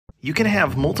You can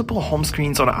have multiple home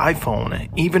screens on iPhone,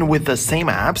 even with the same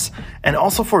apps, and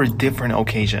also for a different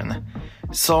occasion.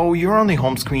 So you're on the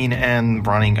home screen and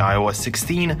running iOS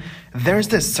 16, there's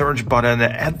this search button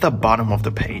at the bottom of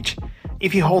the page.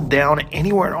 If you hold down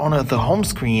anywhere on the home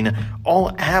screen, all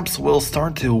apps will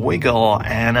start to wiggle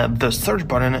and the search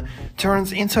button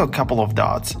turns into a couple of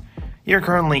dots. You're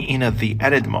currently in the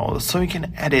edit mode, so you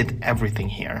can edit everything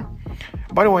here.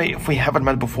 By the way, if we haven't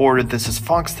met before, this is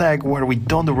Foxtecc, where we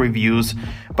don't do reviews,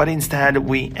 but instead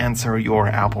we answer your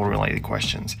Apple-related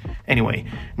questions. Anyway,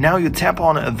 now you tap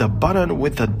on the button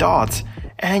with the dots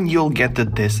and you'll get to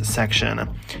this section.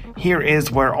 Here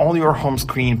is where all your home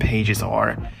screen pages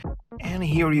are. And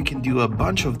here you can do a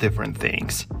bunch of different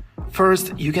things.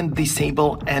 First, you can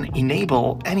disable and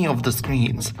enable any of the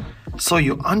screens. So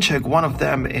you uncheck one of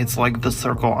them, it's like the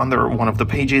circle under one of the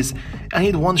pages, and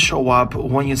it won't show up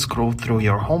when you scroll through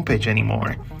your homepage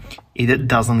anymore. It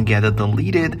doesn't get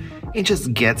deleted, it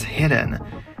just gets hidden.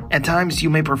 At times you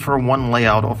may prefer one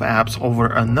layout of apps over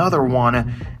another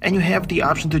one, and you have the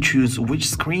option to choose which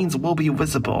screens will be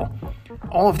visible.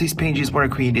 All of these pages were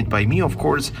created by me, of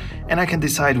course, and I can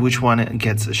decide which one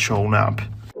gets shown up.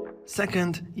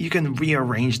 Second, you can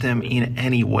rearrange them in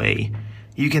any way.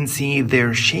 You can see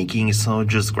they're shaking, so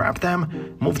just grab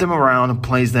them, move them around,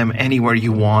 place them anywhere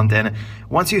you want, and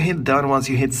once you hit done, once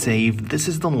you hit save, this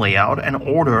is the layout and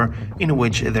order in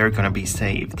which they're gonna be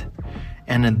saved.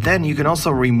 And then you can also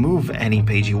remove any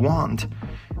page you want.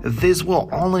 This will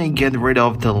only get rid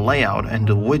of the layout and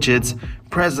the widgets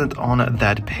present on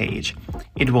that page.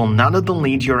 It will not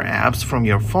delete your apps from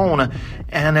your phone,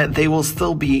 and they will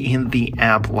still be in the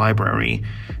app library.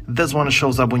 This one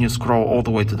shows up when you scroll all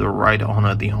the way to the right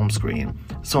on the home screen.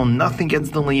 So nothing gets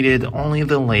deleted, only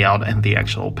the layout and the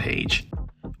actual page.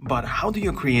 But how do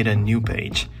you create a new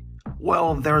page?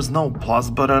 Well, there's no plus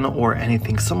button or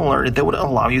anything similar that would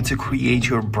allow you to create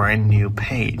your brand new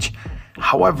page.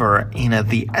 However, in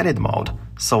the edit mode,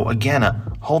 so again,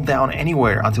 hold down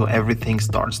anywhere until everything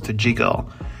starts to jiggle.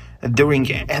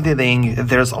 During editing,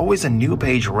 there's always a new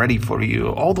page ready for you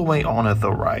all the way on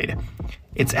the right.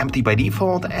 It's empty by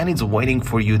default and it's waiting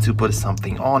for you to put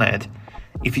something on it.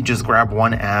 If you just grab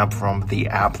one app from the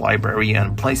app library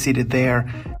and place it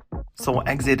there, so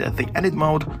exit the edit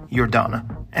mode, you're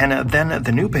done. And then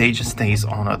the new page stays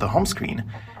on the home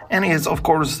screen. And of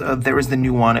course, there is the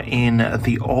new one in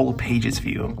the all pages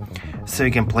view. So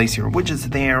you can place your widgets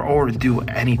there or do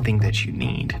anything that you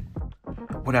need.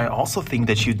 What I also think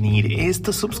that you'd need is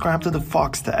to subscribe to the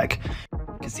Foxtecc,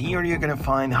 because here you're gonna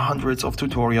find hundreds of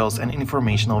tutorials and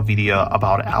informational video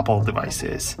about Apple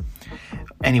devices.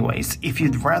 Anyways, if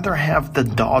you'd rather have the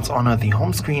dots on the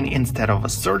home screen instead of a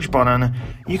search button,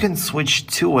 you can switch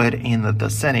to it in the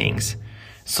settings.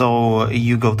 So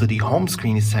you go to the home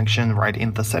screen section right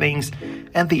in the settings,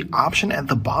 and the option at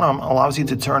the bottom allows you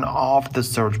to turn off the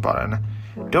search button.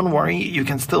 Don't worry, you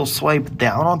can still swipe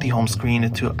down on the home screen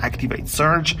to activate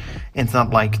search. It's not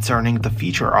like turning the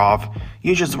feature off,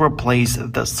 you just replace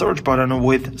the search button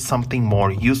with something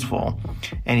more useful.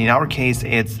 And in our case,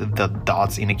 it's the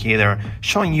dots indicator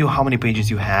showing you how many pages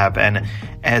you have and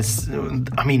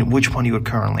which one you're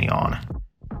currently on.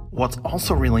 What's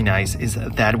also really nice is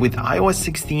that with iOS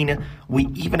 16, we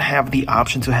even have the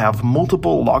option to have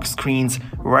multiple lock screens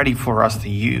ready for us to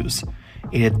use.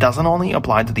 It doesn't only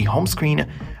apply to the home screen,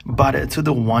 but to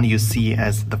the one you see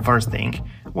as the first thing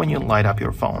when you light up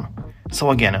your phone.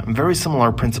 So again, very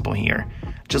similar principle here.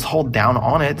 Just hold down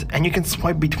on it and you can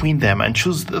swipe between them and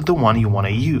choose the one you want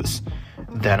to use.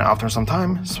 Then after some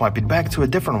time, swipe it back to a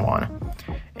different one.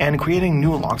 And creating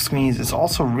new lock screens is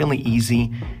also really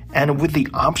easy, and with the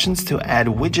options to add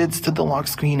widgets to the lock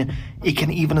screen, it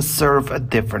can even serve a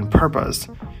different purpose.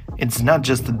 It's not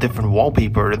just a different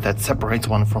wallpaper that separates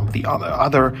one from the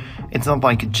other, it's not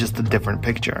like just a different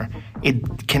picture.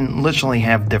 It can literally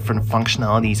have different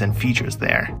functionalities and features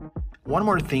there. One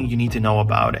more thing you need to know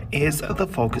about is the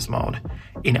focus mode.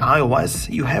 In iOS,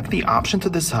 you have the option to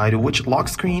decide which lock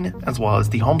screen, as well as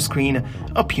the home screen,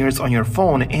 appears on your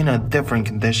phone in different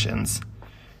conditions.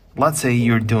 Let's say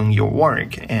you're doing your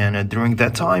work, and during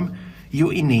that time, you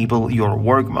enable your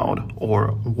work mode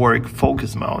or work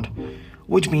focus mode,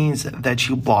 which means that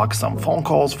you block some phone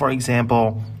calls, for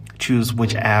example, choose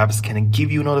which apps can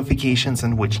give you notifications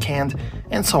and which can't,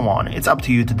 and so on. It's up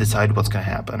to you to decide what's going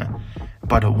to happen.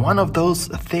 But one of those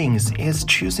things is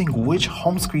choosing which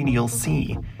home screen you'll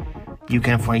see. You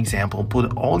can, for example,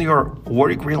 put all your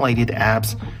work-related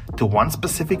apps to one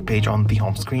specific page on the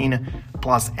home screen,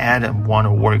 plus add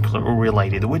one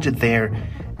work-related widget there,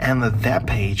 and that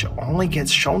page only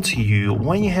gets shown to you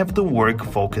when you have the work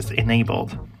focus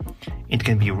enabled. It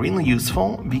can be really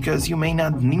useful because you may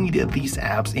not need these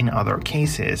apps in other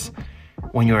cases,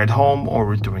 when you're at home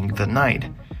or during the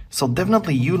night. So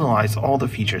definitely utilize all the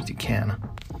features you can.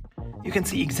 You can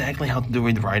see exactly how to do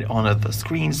it right on the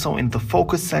screen. So in the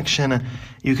focus section,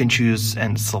 you can choose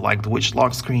and select which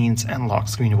lock screens, and lock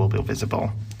screen will be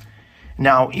visible.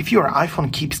 Now, if your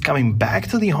iPhone keeps coming back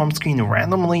to the home screen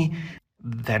randomly,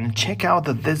 then check out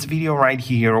this video right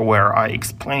here where I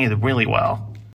explain it really well.